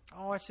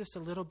 Oh, it's just a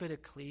little bit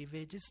of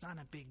cleavage. It's not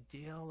a big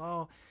deal.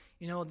 Oh,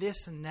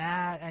 this and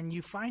that. And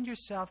you find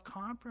yourself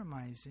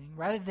compromising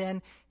rather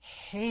than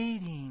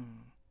hating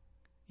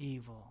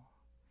evil.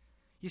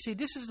 You see,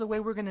 this is the way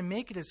we're going to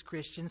make it as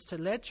Christians, to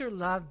let your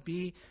love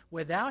be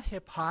without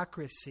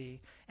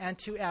hypocrisy and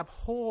to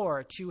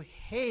abhor, to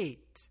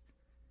hate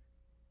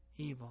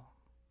evil.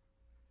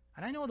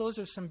 And I know those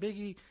are some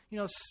biggie,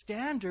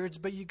 standards,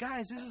 but you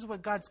guys, this is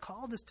what God's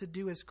called us to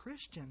do as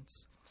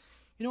Christians.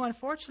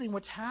 Unfortunately,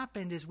 what's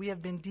happened is we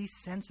have been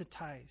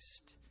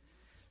desensitized.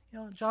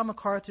 John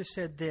MacArthur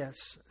said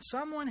this,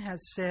 someone has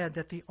said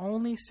that the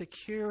only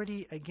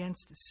security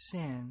against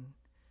sin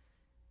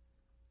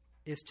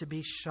is to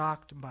be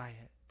shocked by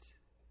it.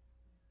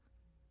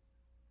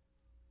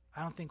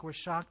 I don't think we're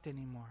shocked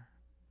anymore.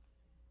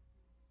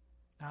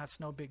 It's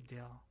no big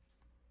deal.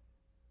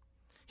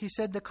 He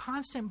said the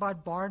constant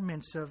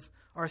bombardments of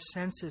our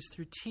senses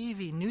through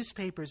TV,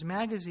 newspapers,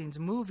 magazines,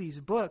 movies,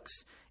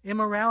 books,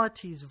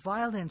 immoralities,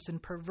 violence, and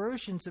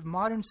perversions of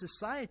modern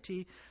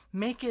society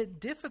make it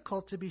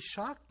difficult to be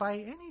shocked by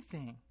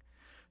anything.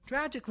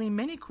 Tragically,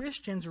 many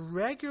Christians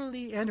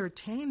regularly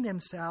entertain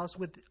themselves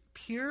with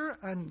pure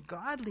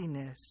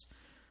ungodliness,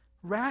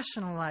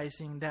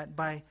 rationalizing that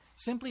by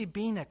simply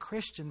being a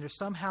Christian, they're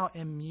somehow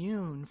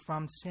immune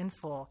from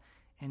sinful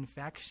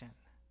infection.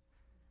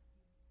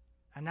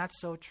 And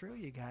that's so true,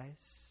 you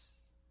guys.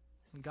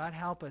 And God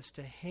help us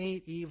to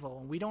hate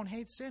evil. We don't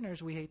hate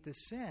sinners, we hate the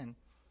sin,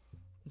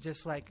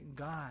 just like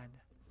God.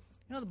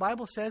 The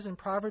Bible says in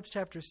Proverbs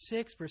chapter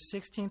 6, verse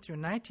 16 through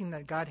 19,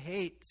 that God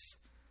hates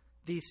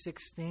these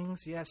 6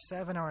 things. Yes,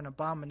 7 are an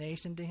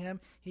abomination to him.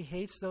 He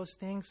hates those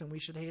things, and we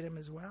should hate him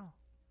as well.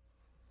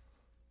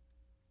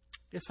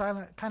 It's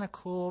kind of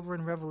cool over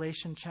in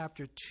Revelation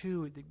chapter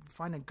 2. You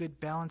find a good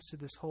balance to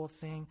this whole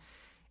thing,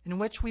 in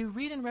which we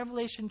read in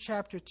Revelation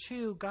chapter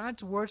 2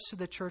 God's words to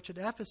the church at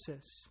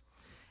Ephesus.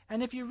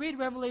 And if you read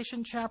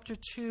Revelation chapter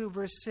 2,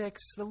 verse 6,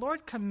 the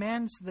Lord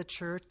commends the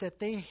church that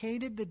they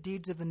hated the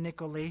deeds of the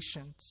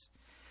Nicolaitans.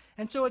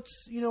 And so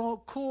it's,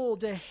 cool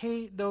to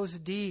hate those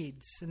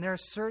deeds. And there are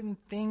certain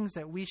things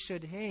that we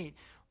should hate.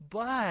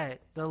 But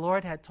the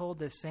Lord had told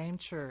the same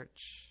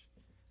church,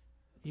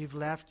 you've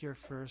left your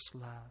first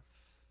love.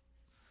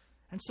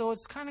 And so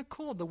it's kind of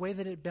cool the way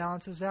that it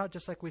balances out,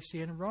 just like we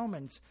see in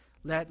Romans.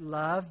 Let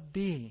love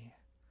be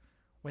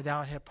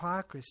without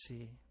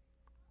hypocrisy,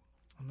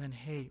 and then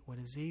hate what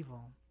is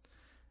evil.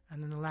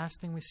 And then the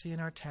last thing we see in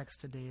our text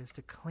today is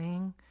to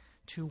cling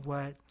to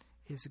what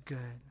is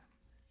good.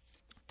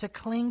 To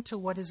cling to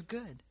what is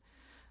good.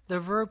 The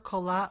verb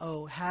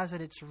kolao has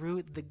at its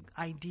root the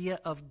idea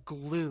of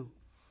glue,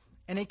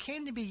 and it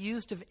came to be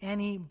used of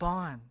any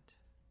bond.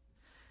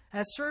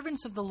 As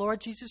servants of the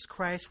Lord Jesus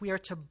Christ, we are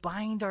to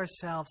bind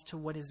ourselves to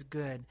what is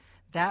good,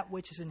 that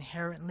which is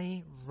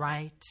inherently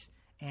right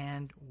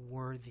and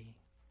worthy.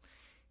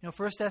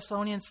 1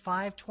 Thessalonians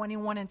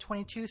 5:21 and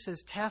 22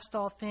 says, test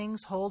all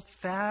things, hold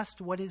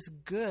fast what is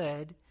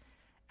good,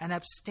 and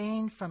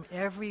abstain from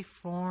every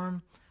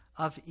form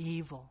of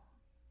evil.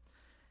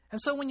 And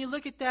so when you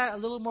look at that a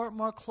little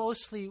more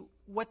closely,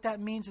 what that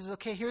means is,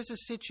 okay, here's a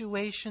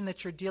situation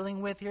that you're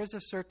dealing with. Here's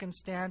a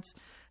circumstance.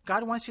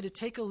 God wants you to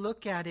take a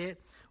look at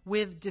it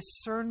with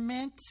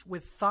discernment,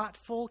 with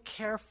thoughtful,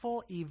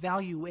 careful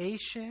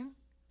evaluation,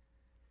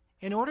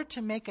 in order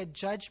to make a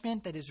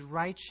judgment that is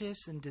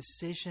righteous and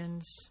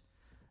decisions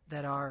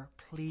that are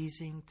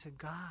pleasing to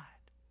God.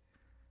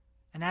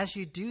 And as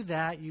you do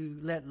that, you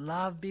let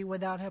love be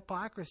without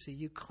hypocrisy.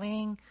 You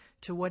cling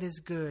to what is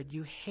good.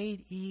 You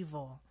hate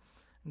evil.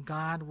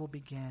 God will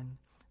begin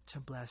to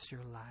bless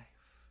your life.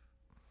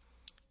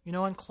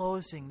 In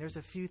closing, there's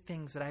a few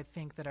things that I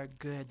think that are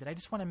good that I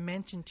just want to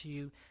mention to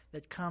you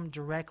that come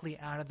directly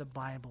out of the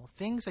Bible.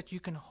 Things that you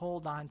can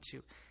hold on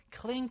to.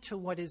 Cling to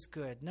what is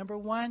good. Number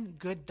 1,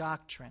 good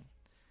doctrine.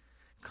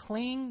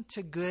 Cling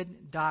to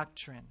good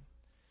doctrine.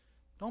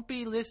 Don't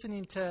be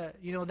listening to,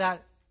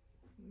 that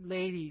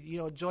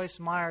lady, Joyce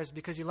Myers,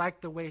 because you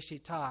like the way she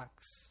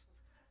talks.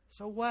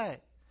 So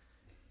what?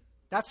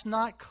 That's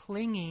not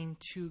clinging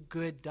to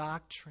good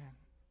doctrine.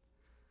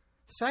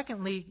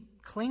 Secondly,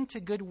 cling to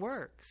good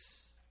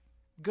works.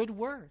 Good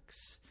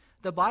works.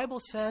 The Bible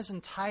says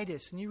in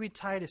Titus, and you read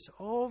Titus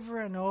over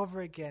and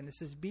over again, it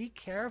says, be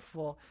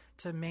careful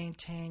to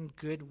maintain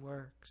good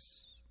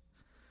works.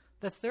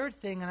 The third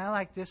thing, and I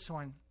like this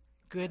one,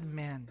 good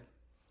men.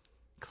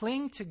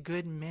 Cling to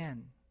good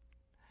men.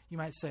 You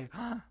might say,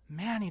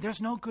 Manny,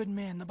 there's no good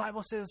men. The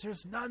Bible says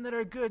there's none that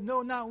are good.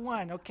 No, not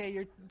one.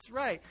 Okay, it's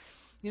right.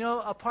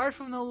 Apart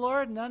from the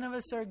Lord, none of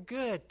us are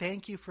good.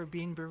 Thank you for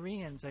being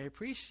Bereans. I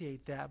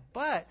appreciate that.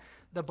 But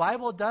the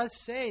Bible does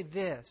say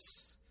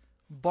this.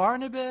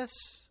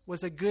 Barnabas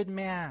was a good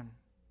man.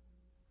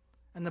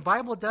 And the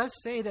Bible does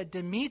say that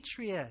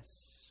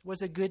Demetrius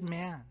was a good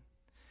man.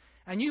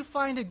 And you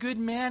find a good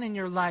man in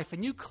your life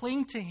and you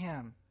cling to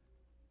him.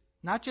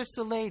 Not just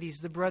the ladies,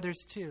 the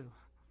brothers too.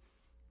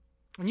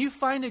 And you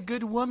find a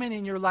good woman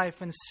in your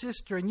life and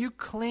sister and you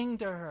cling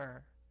to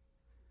her.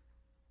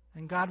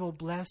 And God will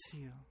bless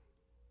you.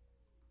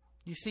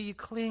 You see, you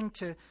cling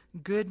to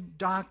good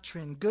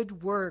doctrine,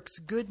 good works,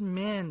 good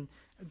men,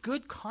 a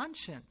good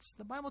conscience.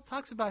 The Bible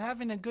talks about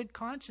having a good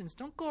conscience.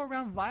 Don't go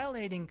around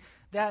violating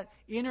that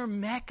inner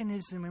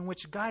mechanism in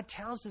which God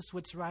tells us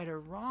what's right or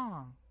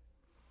wrong.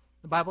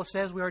 The Bible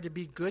says we are to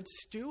be good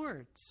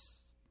stewards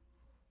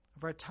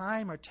of our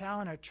time, our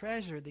talent, our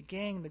treasure, the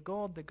gain, the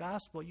gold, the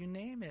gospel, you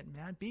name it,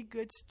 man. Be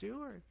good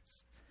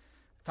stewards.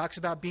 It talks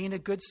about being a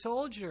good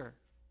soldier.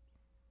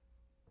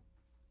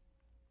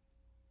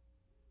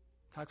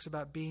 It talks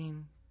about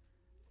being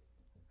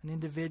an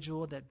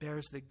individual that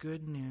bears the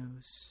good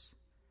news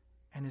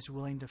and is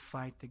willing to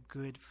fight the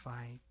good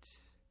fight.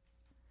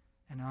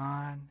 And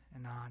on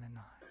and on and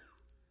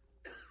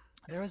on.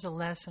 There is a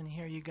lesson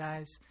here, you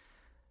guys,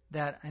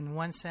 that in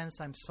one sense,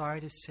 I'm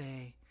sorry to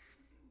say,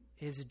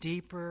 is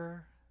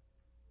deeper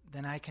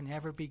than I can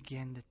ever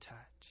begin to touch.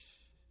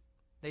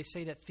 They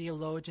say that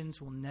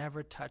theologians will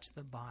never touch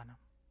the bottom.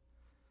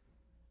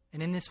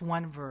 And in this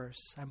one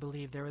verse, I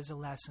believe there is a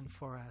lesson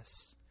for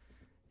us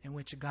in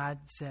which God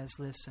says,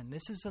 listen,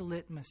 this is a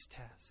litmus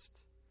test.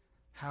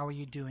 How are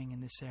you doing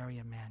in this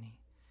area, Manny?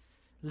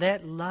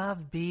 Let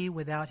love be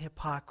without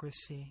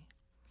hypocrisy.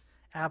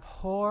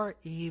 Abhor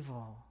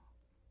evil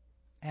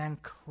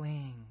and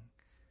cling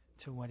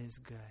to what is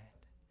good.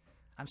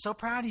 I'm so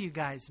proud of you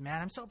guys,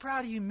 man. I'm so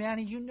proud of you,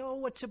 Manny. You know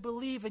what to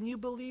believe and you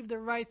believe the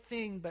right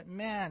thing. But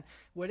man,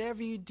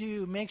 whatever you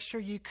do, make sure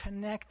you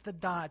connect the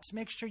dots.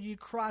 Make sure you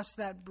cross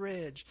that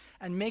bridge.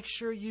 And make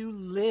sure you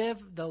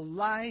live the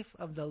life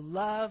of the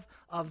love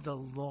of the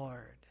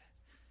Lord.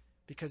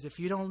 Because if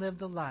you don't live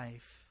the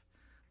life,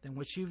 then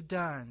what you've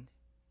done,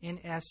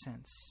 in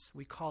essence,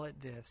 we call it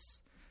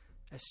this,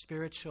 a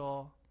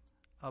spiritual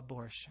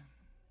abortion.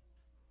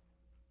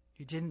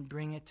 You didn't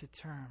bring it to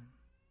term.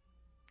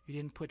 You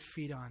didn't put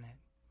feet on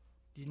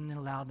it. You didn't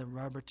allow the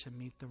rubber to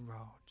meet the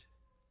road.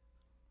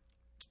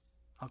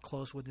 I'll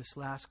close with this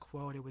last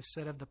quote. It was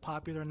said of the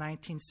popular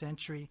 19th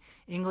century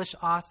English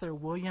author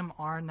William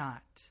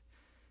Arnott.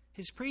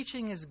 His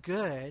preaching is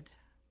good.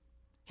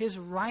 His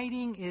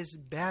writing is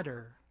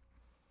better.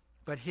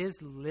 But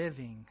his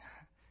living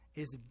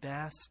is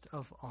best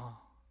of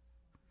all.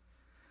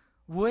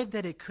 Would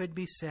that it could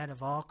be said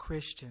of all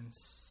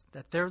Christians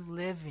that their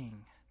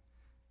living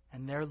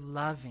and their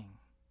loving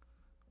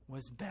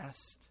was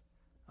best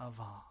of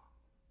all.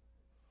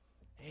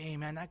 Hey,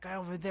 man, that guy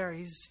over there,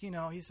 he's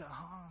a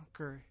hunk,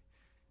 or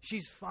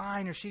she's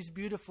fine, or she's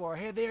beautiful, or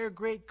hey, they're a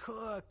great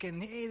cook,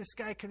 and hey, this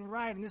guy can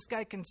write, and this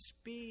guy can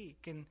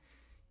speak, and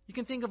you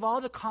can think of all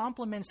the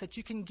compliments that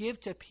you can give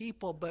to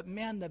people, but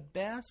man, the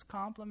best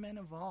compliment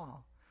of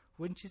all,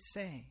 wouldn't you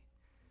say,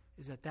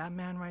 is that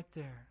man right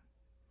there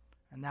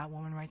and that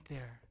woman right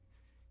there,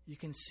 you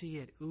can see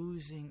it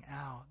oozing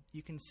out.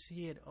 You can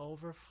see it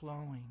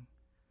overflowing.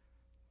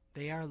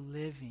 They are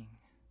living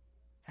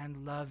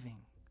and loving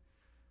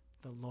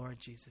the Lord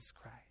Jesus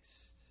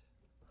Christ.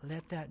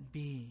 Let that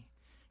be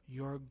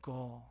your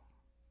goal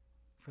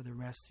for the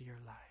rest of your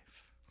life.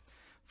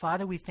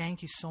 Father, we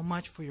thank you so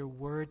much for your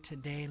word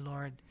today,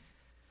 Lord.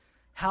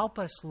 Help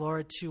us,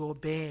 Lord, to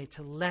obey,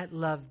 to let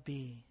love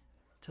be,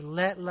 to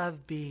let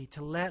love be,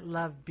 to let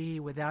love be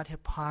without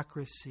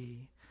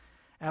hypocrisy,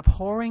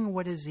 abhorring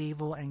what is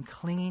evil and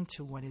clinging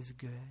to what is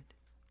good.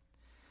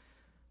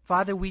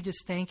 Father, we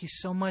just thank you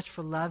so much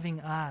for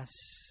loving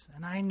us.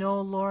 And I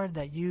know, Lord,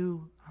 that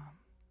you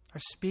are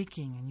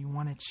speaking and you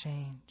want to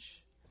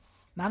change.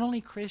 Not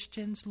only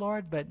Christians,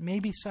 Lord, but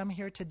maybe some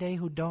here today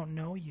who don't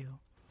know you.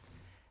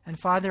 And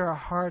Father, our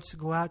hearts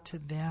go out to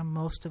them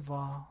most of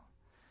all.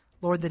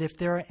 Lord, that if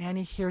there are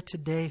any here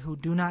today who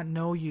do not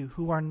know you,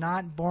 who are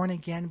not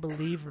born-again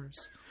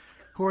believers,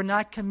 who are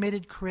not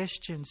committed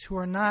Christians, who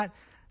are not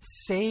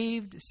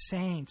saved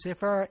saints, if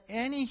there are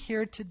any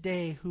here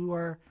today who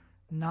are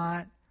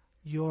not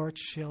your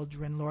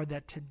children, Lord,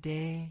 that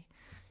today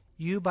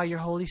you, by your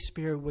Holy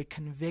Spirit, would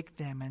convict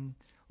them. And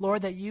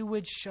Lord, that you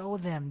would show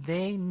them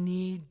they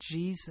need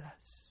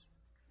Jesus.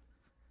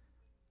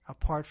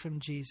 Apart from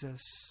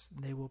Jesus,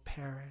 they will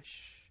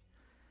perish.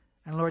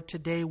 And Lord,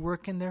 today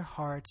work in their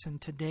hearts,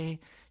 and today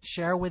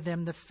share with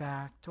them the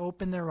fact,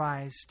 open their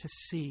eyes to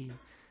see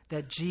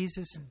that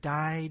Jesus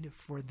died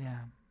for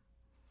them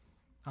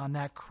on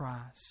that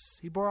cross.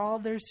 He bore all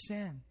their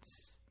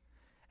sins.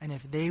 And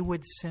if they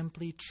would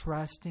simply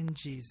trust in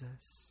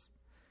Jesus,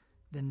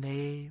 then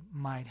they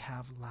might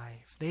have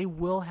life. They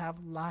will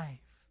have life,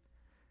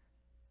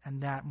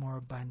 and that more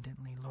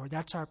abundantly, Lord.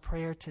 That's our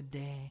prayer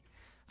today,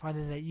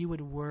 Father, that you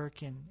would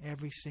work in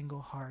every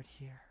single heart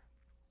here.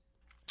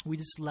 We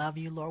just love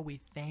you, Lord.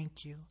 We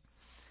thank you.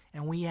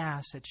 And we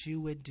ask that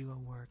you would do a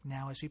work.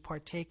 Now, as we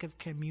partake of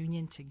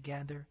communion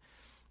together,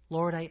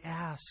 Lord, I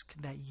ask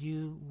that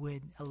you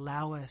would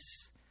allow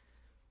us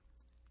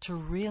to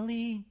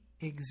really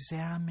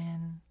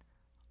examine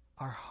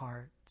our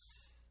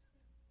hearts,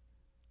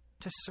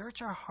 to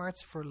search our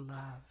hearts for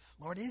love.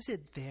 Lord, is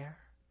it there?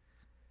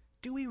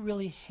 Do we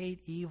really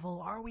hate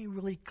evil? Are we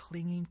really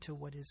clinging to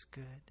what is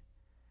good?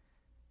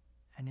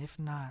 And if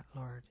not,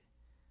 Lord,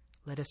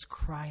 let us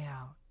cry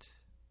out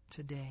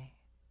today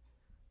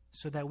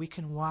so that we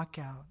can walk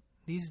out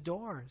these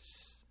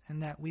doors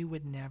and that we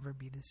would never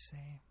be the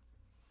same.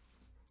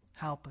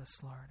 Help us,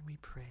 Lord, we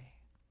pray.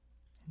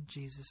 In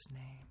Jesus'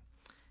 name,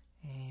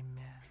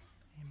 amen.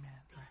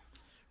 Amen.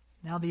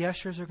 Now the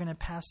ushers are going to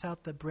pass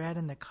out the bread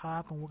and the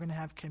cup, and we're going to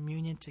have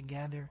communion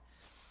together.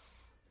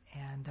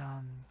 And,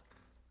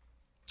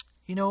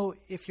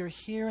 if you're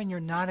here and you're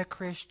not a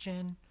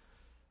Christian,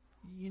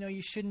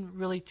 you shouldn't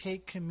really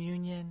take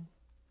communion.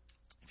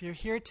 If you're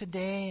here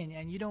today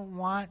and you don't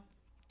want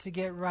to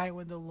get right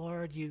with the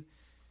Lord, you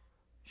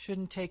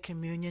shouldn't take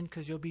communion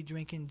because you'll be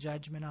drinking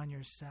judgment on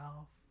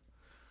yourself.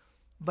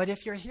 But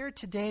if you're here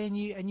today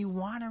and you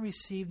want to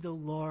receive the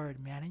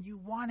Lord, man, and you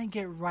want to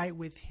get right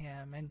with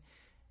Him,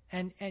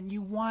 and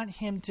you want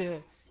Him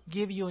to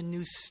give you a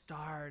new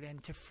start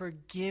and to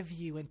forgive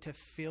you and to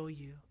fill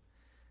you,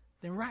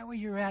 then right where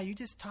you're at, you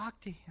just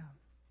talk to Him.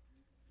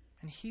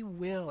 And He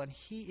will, and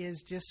He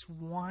is just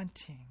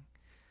wanting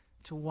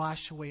to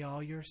wash away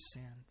all your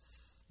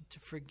sins, to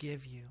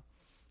forgive you,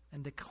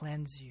 and to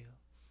cleanse you,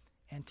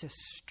 and to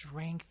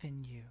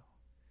strengthen you,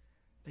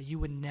 that you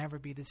would never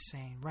be the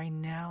same. Right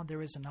now,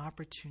 there is an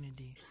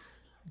opportunity.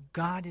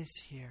 God is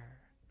here,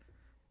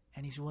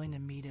 and He's willing to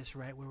meet us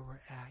right where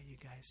we're at, you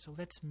guys. So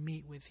let's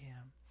meet with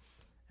Him,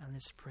 and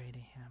let's pray to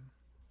Him.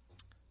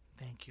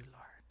 Thank you,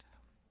 Lord.